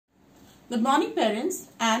Good morning parents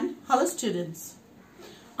and hello students.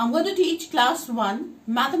 I'm going to teach class 1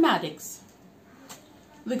 mathematics.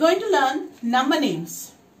 We're going to learn number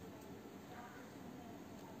names.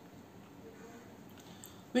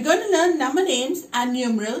 We're going to learn number names and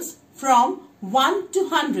numerals from 1 to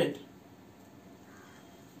 100.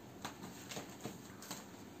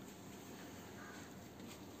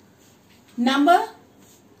 Number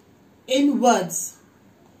in words.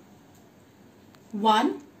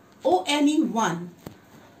 1. O-N-E 1,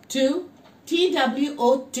 2.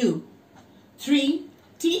 T-W-O 2, 3.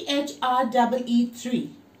 T-H-R-E-E 3,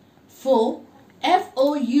 4.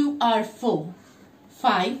 F-O-U-R 4,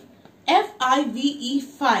 5. F-I-V-E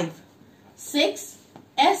 5, 6.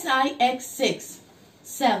 S-I-X 6,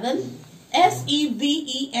 7.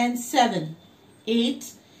 S-E-V-E-N 7,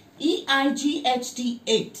 8. E-I-G-H-T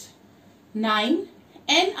 8, 9.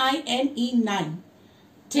 N-I-N-E 9,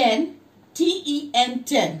 10. T-E-N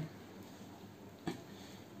 10,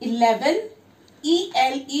 11.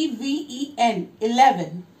 E-L-E-V-E-N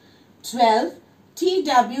 11, 12.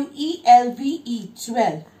 T-W-E-L-V-E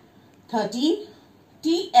 12, 13.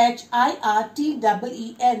 T-H-I-R-T-E-E-N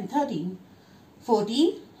 13,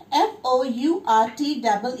 14. F-O-U-R-T-E-E-N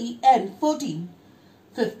 14,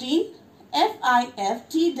 15.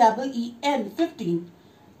 F-I-F-T-E-E-N 15,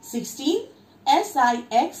 16.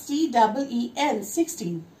 S-I-X-T-E-E-N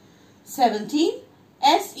 16, 17.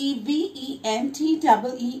 S-E-V-E-N-T-E-E-N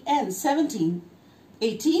 17,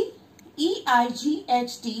 18. E-I-G-H-T-E-E-N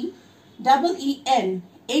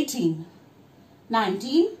 18,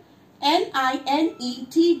 19.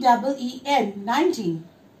 N-I-N-E-T-E-E-N 19,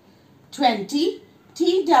 20.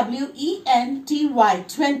 T-W-E-N-T-Y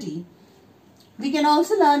 20. We can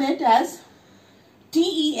also learn it as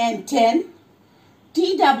T-E-N 10,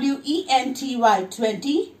 T-W-E-N-T-Y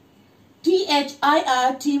 20,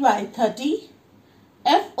 T-H-I-R-T-Y 30,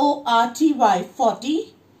 F-O-R-T-Y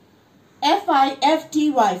 40,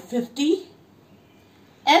 F-I-F-T-Y 50,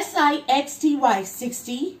 S-I-X-T-Y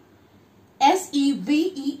 60,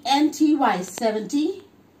 S-E-V-E-N-T-Y 70,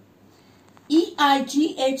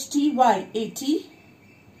 E-I-G-H-T-Y 80,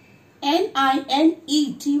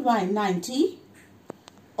 N-I-N-E-T-Y 90,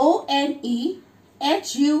 O-N-E-H-U-N-D-R-E-D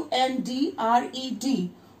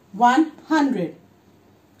 100.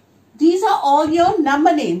 These are all your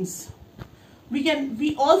number names.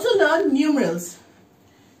 We also learn numerals.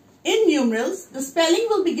 In numerals, the spelling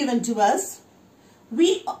will be given to us.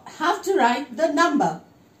 We have to write the number.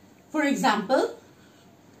 For example,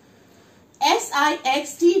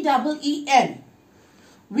 S-I-X-T-E-E-N.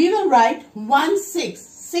 We will write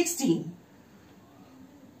 16.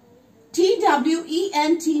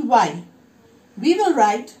 T-W-E-N-T-Y. We will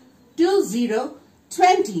write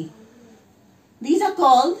 20. These are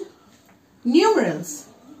called numerals.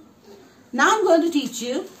 Now I'm going to teach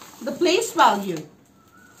you the place value.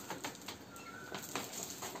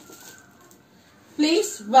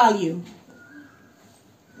 Place value.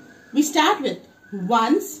 We start with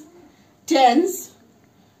ones, tens,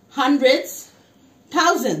 hundreds,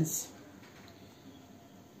 thousands.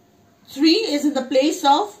 3 is in the place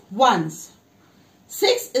of ones.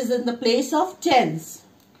 6 is in the place of tens.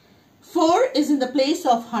 4 is in the place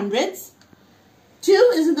of hundreds.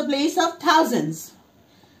 2 is in the place of thousands.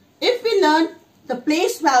 If we learn the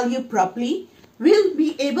place value properly, we'll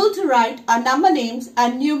be able to write our number names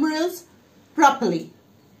and numerals properly.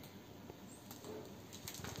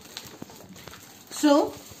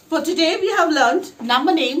 So, for today we have learned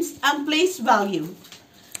number names and place value.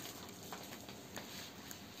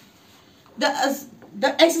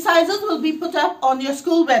 The exercises will be put up on your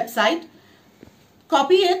school website.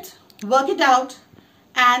 Copy it, work it out,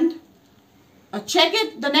 and check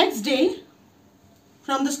it the next day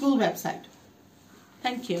from the school website.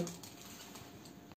 Thank you.